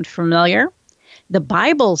Sound familiar? The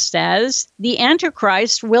Bible says the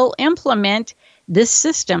Antichrist will implement this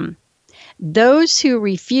system. Those who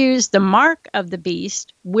refuse the mark of the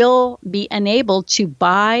beast will be unable to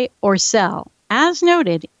buy or sell, as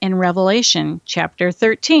noted in Revelation chapter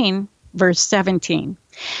 13, verse 17.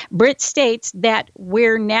 Britt states that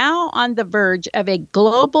we're now on the verge of a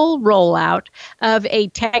global rollout of a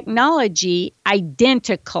technology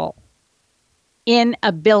identical in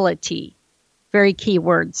ability. Very key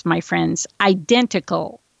words, my friends.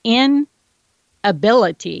 Identical in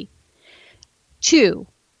ability to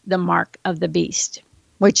the mark of the beast,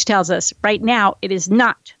 which tells us right now it is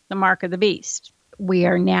not the mark of the beast. We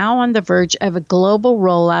are now on the verge of a global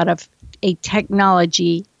rollout of a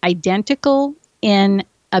technology identical in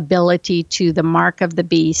ability to the mark of the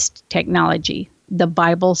beast technology. The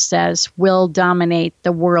Bible says will dominate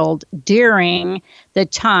the world during the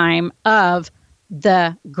time of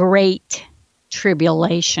the Great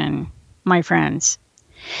Tribulation, my friends.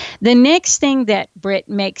 The next thing that Britt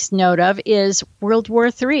makes note of is World War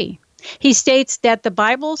III. He states that the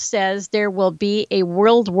Bible says there will be a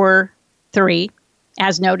World War III,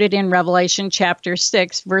 as noted in Revelation chapter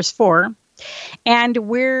 6, verse 4. And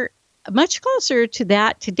we're much closer to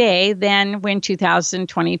that today than when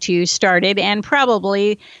 2022 started, and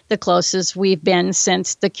probably the closest we've been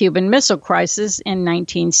since the Cuban Missile Crisis in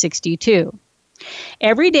 1962.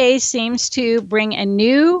 Every day seems to bring a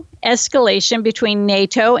new escalation between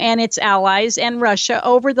NATO and its allies and Russia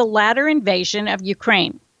over the latter invasion of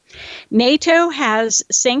Ukraine. NATO has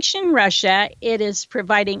sanctioned Russia. It is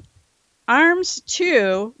providing arms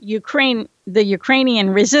to the Ukrainian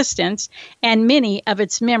resistance, and many of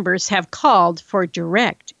its members have called for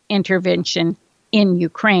direct intervention in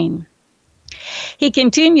Ukraine. He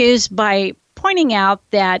continues by pointing out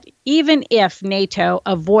that even if NATO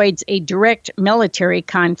avoids a direct military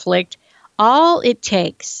conflict, all it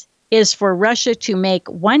takes is for Russia to make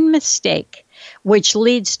one mistake, which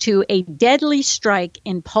leads to a deadly strike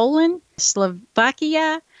in Poland,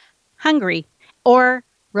 Slovakia, Hungary, or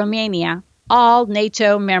Romania, all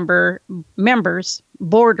NATO members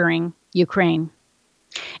bordering Ukraine.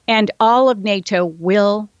 And all of NATO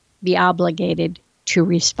will be obligated to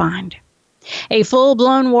respond. A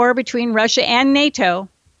full-blown war between Russia and NATO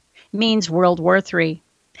means World War III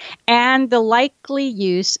and the likely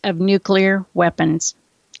use of nuclear weapons.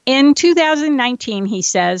 In 2019, he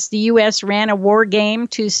says, the U.S. ran a war game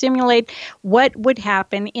to simulate what would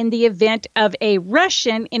happen in the event of a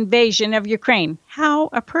Russian invasion of Ukraine. How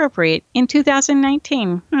appropriate in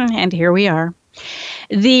 2019. And here we are.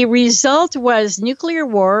 The result was nuclear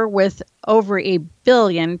war with over 1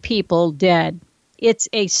 billion people dead. It's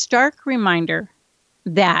a stark reminder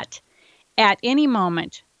that at any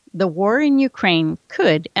moment, the war in Ukraine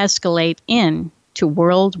could escalate into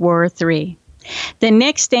World War III. The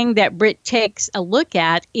next thing that Britt takes a look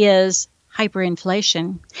at is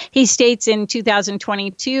hyperinflation. He states in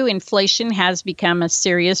 2022, inflation has become a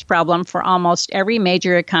serious problem for almost every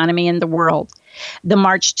major economy in the world. The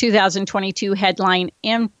March 2022 headline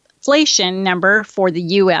inflation number for the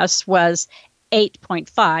U.S. was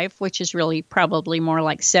 8.5, which is really probably more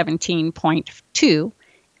like 17.2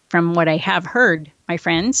 from what I have heard, my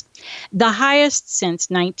friends. The highest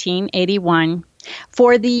since 1981.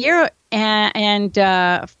 For the year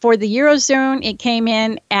for the Eurozone, it came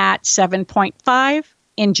in at 7.5.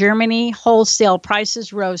 In Germany, wholesale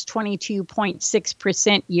prices rose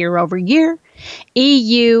 22.6% year over year.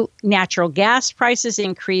 EU natural gas prices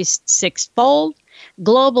increased sixfold.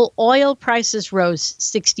 Global oil prices rose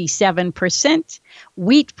 67%.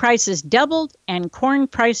 Wheat prices doubled, and corn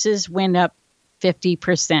prices went up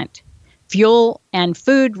 50%. Fuel and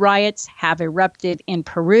food riots have erupted in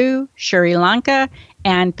Peru, Sri Lanka,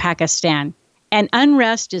 and Pakistan. And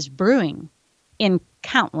unrest is brewing in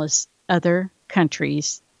countless other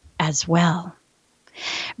countries as well.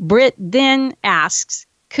 Britt then asks,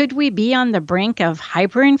 could we be on the brink of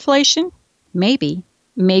hyperinflation? Maybe,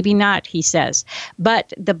 maybe not, he says.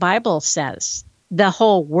 But the Bible says the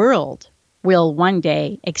whole world will one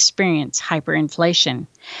day experience hyperinflation.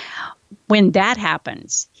 When that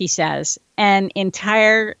happens, he says, an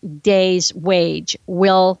entire day's wage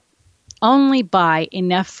will only buy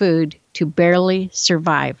enough food to barely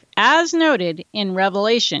survive, as noted in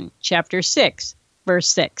Revelation chapter 6, verse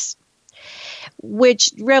 6.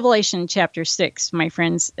 Which Revelation chapter 6, my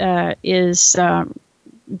friends, is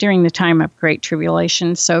during the time of Great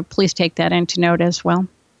Tribulation, so please take that into note as well.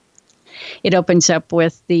 It opens up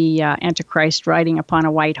with the Antichrist riding upon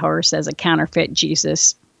a white horse as a counterfeit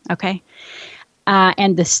Jesus. Okay.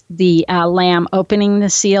 and the Lamb opening the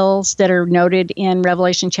seals that are noted in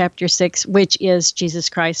Revelation chapter 6, which is Jesus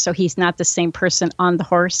Christ. So he's not the same person on the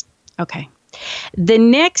horse. Okay. The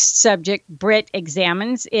next subject Britt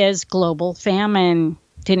examines is global famine.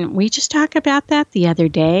 Didn't we just talk about that the other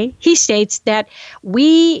day? He states that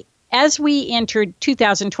as we entered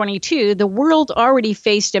 2022, the world already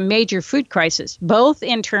faced a major food crisis, both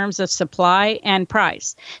in terms of supply and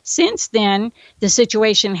price. Since then, the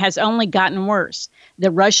situation has only gotten worse.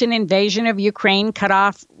 The Russian invasion of Ukraine cut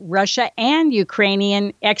off Russia and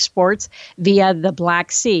Ukrainian exports via the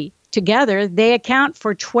Black Sea. Together, they account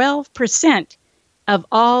for 12% of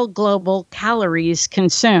all global calories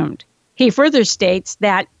consumed. He further states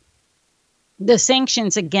that the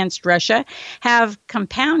sanctions against Russia have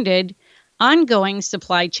compounded ongoing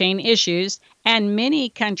supply chain issues, and many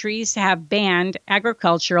countries have banned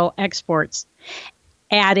agricultural exports.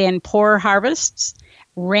 Add in poor harvests,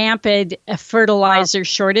 rampant fertilizer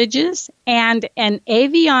shortages, and an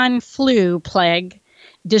avian flu plague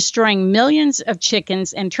destroying millions of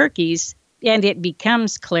chickens and turkeys, and it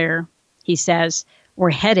becomes clear, he says,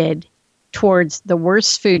 we're headed towards the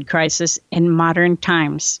worst food crisis in modern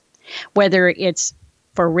times. Whether it's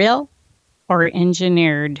for real or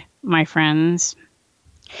engineered, my friends.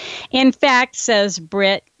 In fact, says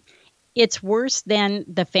Britt, it's worse than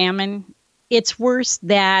the famine. It's worse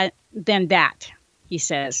than that, he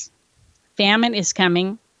says. Famine is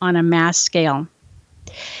coming on a mass scale.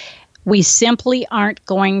 We simply aren't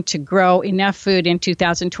going to grow enough food in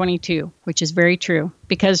 2022, which is very true,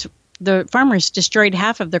 because the farmers destroyed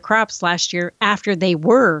half of the crops last year after they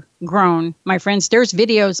were grown. My friends, there's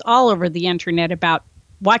videos all over the internet about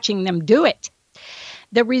watching them do it.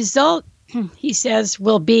 The result, he says,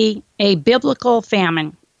 will be a biblical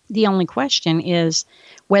famine. The only question is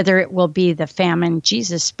whether it will be the famine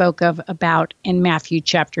Jesus spoke of about in Matthew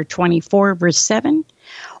chapter 24, verse 7,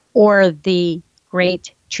 or the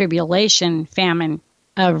great tribulation famine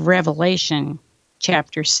of Revelation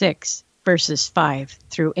chapter 6, verses 5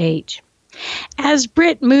 through 8. As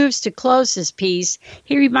Britt moves to close his piece,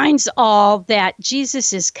 he reminds all that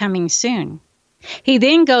Jesus is coming soon. He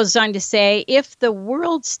then goes on to say, if the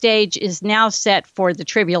world stage is now set for the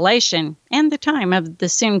tribulation and the time of the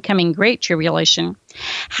soon coming great tribulation,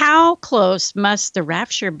 how close must the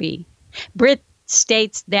rapture be? Britt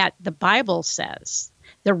states that the Bible says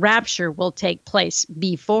the rapture will take place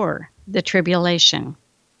before the tribulation.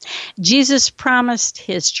 Jesus promised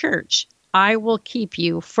his church, I will keep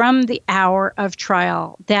you from the hour of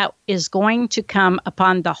trial that is going to come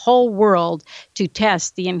upon the whole world to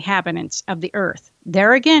test the inhabitants of the earth.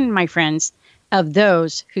 There again, my friends, of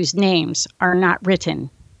those whose names are not written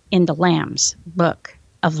in the Lamb's book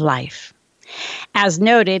of life. As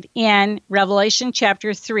noted in Revelation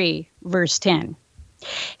chapter 3, verse 10.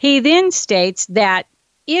 He then states that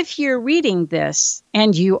if you're reading this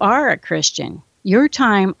and you are a Christian, your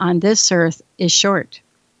time on this earth is short.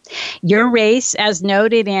 Your race, as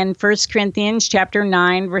noted in 1 Corinthians chapter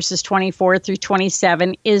 9, verses 24 through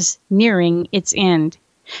 27, is nearing its end.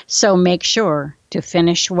 So make sure to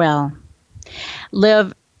finish well.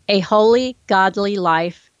 Live a holy, godly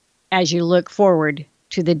life as you look forward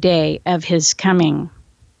to the day of his coming.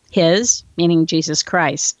 His, meaning Jesus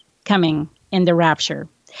Christ, coming in the rapture,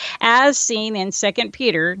 as seen in 2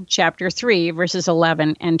 Peter chapter 3, verses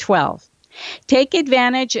 11 and 12. Take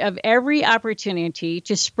advantage of every opportunity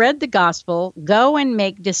to spread the gospel, go and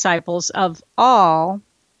make disciples of all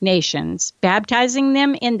nations, baptizing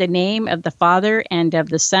them in the name of the Father and of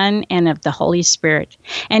the Son and of the Holy Spirit,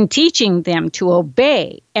 and teaching them to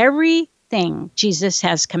obey everything Jesus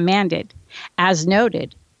has commanded, as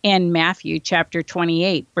noted in Matthew chapter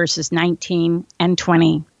 28, verses 19 and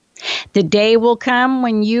 20. The day will come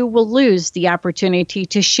when you will lose the opportunity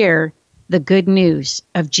to share the good news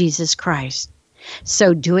of Jesus Christ.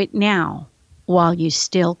 So do it now while you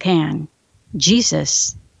still can.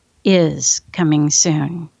 Jesus is coming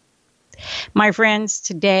soon. My friends,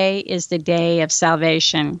 today is the day of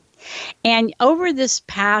salvation. And over this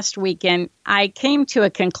past weekend, I came to a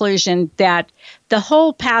conclusion that the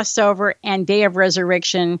whole Passover and Day of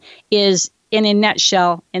Resurrection is, in a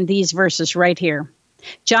nutshell, in these verses right here.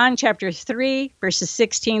 John chapter 3, verses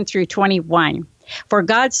 16 through 21. For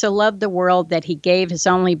God so loved the world that he gave his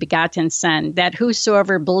only begotten Son, that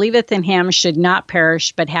whosoever believeth in him should not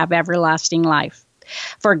perish, but have everlasting life.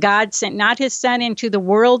 For God sent not his Son into the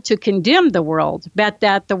world to condemn the world, but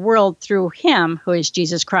that the world through him, who is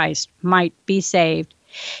Jesus Christ, might be saved.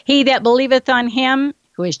 He that believeth on him,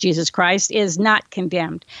 who is Jesus Christ, is not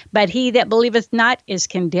condemned, but he that believeth not is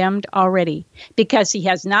condemned already, because he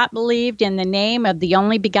has not believed in the name of the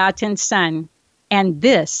only begotten Son. And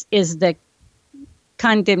this is the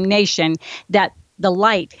condemnation, that the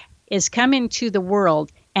light is come into the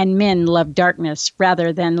world, and men love darkness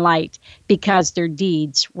rather than light, because their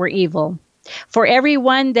deeds were evil. For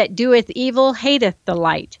everyone that doeth evil hateth the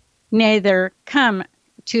light, neither come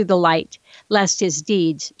to the light, lest his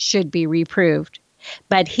deeds should be reproved.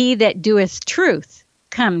 But he that doeth truth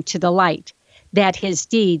come to the light, that his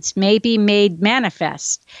deeds may be made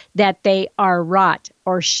manifest, that they are wrought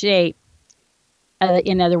or shaped,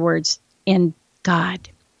 in other words, in God.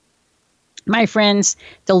 My friends,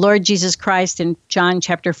 the Lord Jesus Christ in John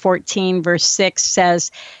chapter 14, verse 6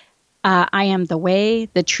 says, I am the way,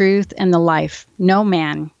 the truth, and the life. No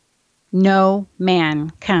man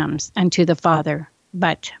comes unto the Father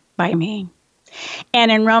but by me.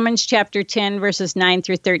 And in Romans chapter 10, verses 9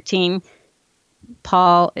 through 13,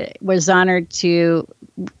 Paul was honored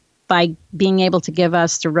by being able to give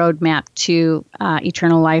us the roadmap to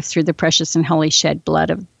eternal life through the precious and holy shed blood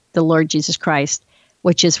of the Lord Jesus Christ,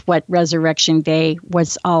 which is what Resurrection Day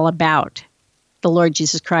was all about. The Lord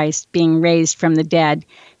Jesus Christ being raised from the dead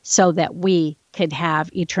so that we could have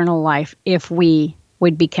eternal life if we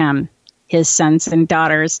would become his sons and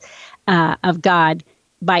daughters of God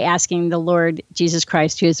by asking the Lord Jesus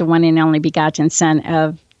Christ, who is the one and only begotten Son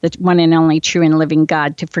of the one and only true and living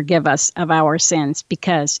God, to forgive us of our sins,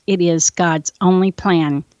 because it is God's only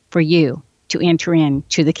plan for you to enter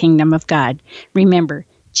into the kingdom of God. Remember,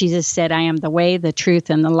 Jesus said, I am the way, the truth,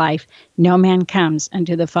 and the life. No man comes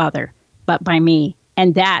unto the Father but by me.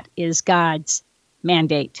 And that is God's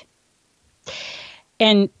mandate.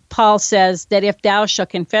 And Paul says that if thou shalt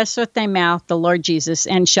confess with thy mouth the Lord Jesus,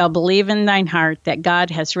 and shall believe in thine heart that God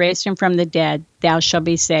has raised him from the dead, thou shalt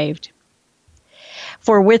be saved.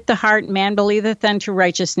 For with the heart man believeth unto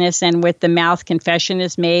righteousness, and with the mouth confession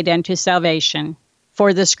is made unto salvation.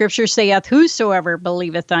 For the scripture saith, whosoever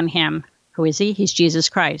believeth on him, who is he? He's Jesus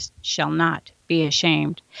Christ, shall not be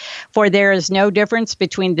ashamed. For there is no difference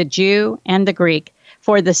between the Jew and the Greek.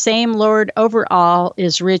 For the same Lord over all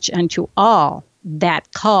is rich unto all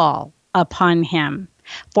that call upon him.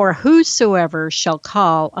 For whosoever shall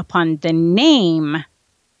call upon the name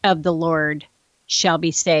of the Lord shall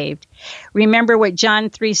be saved. Remember what John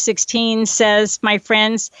 3:16 says, my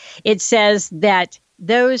friends. It says that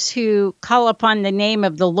those who call upon the name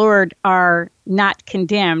of the Lord are not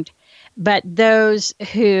condemned, but those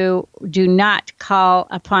who do not call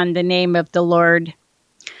upon the name of the Lord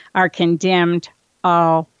are condemned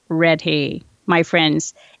already. My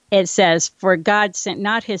friends, it says, for God sent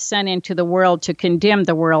not his Son into the world to condemn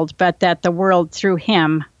the world, but that the world through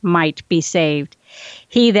him might be saved.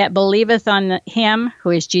 He that believeth on him, who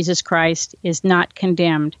is Jesus Christ, is not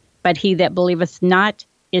condemned, but he that believeth not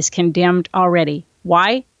is condemned already.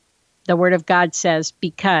 Why? The word of God says,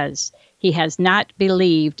 because he has not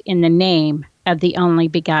believed in the name of the only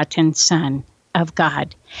begotten Son of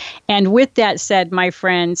God. And with that said, my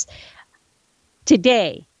friends,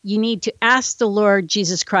 today you need to ask the Lord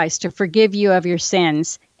Jesus Christ to forgive you of your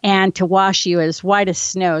sins and to wash you as white as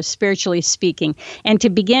snow, spiritually speaking, and to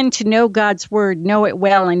begin to know God's word, know it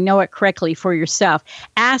well, and know it correctly for yourself.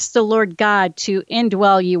 Ask the Lord God to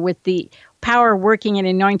indwell you with the power, working, and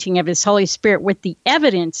anointing of his Holy Spirit, with the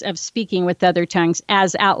evidence of speaking with other tongues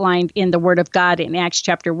as outlined in the Word of God in Acts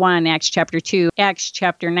chapter 1, Acts chapter 2, Acts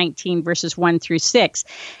chapter 19, verses 1 through 6,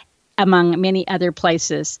 among many other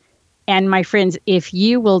places. And my friends, if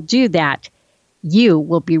you will do that, you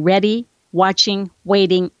will be ready, watching,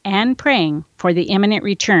 waiting, and praying for the imminent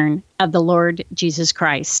return of the Lord Jesus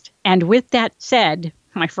Christ. And with that said,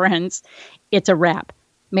 my friends, it's a wrap.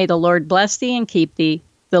 May the Lord bless thee and keep thee.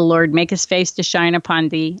 The Lord make his face to shine upon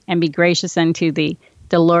thee and be gracious unto thee.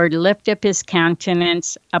 The Lord lift up his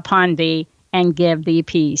countenance upon thee and give thee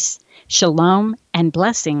peace. Shalom and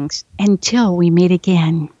blessings until we meet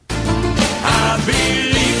again. I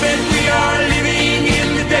believe that we are living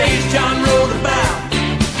in the days John wrote about.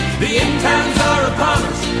 The end times are upon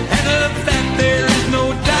us, and of that there is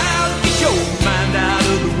no doubt. Get your mind out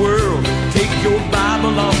of the world. Take your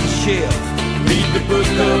Bible off the shelf. Read the book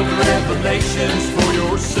of Revelations for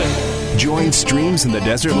yourself. Join Streams in the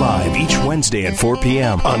Desert Live each Wednesday at 4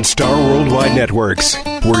 p.m. on Star Worldwide Networks,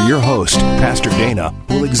 where your host, Pastor Dana,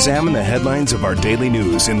 will examine the headlines of our daily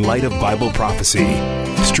news in light of Bible prophecy.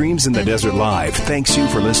 Streams in the Desert Live thanks you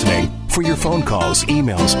for listening, for your phone calls,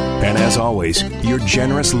 emails, and as always, your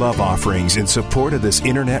generous love offerings in support of this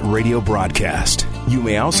internet radio broadcast. You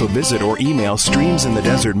may also visit or email Streams in the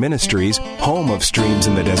Desert Ministries, home of Streams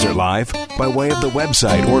in the Desert Live, by way of the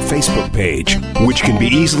website or Facebook page, which can be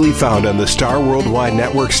easily found on the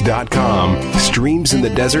StarWorldWideNetworks.com Streams in the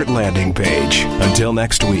Desert landing page. Until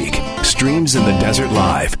next week, Streams in the Desert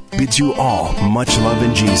Live bids you all much love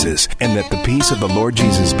in Jesus, and that the peace of the Lord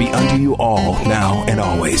Jesus be unto you all now and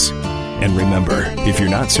always. And remember, if you're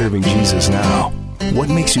not serving Jesus now, what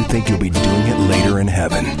makes you think you'll be doing it later in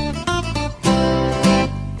heaven?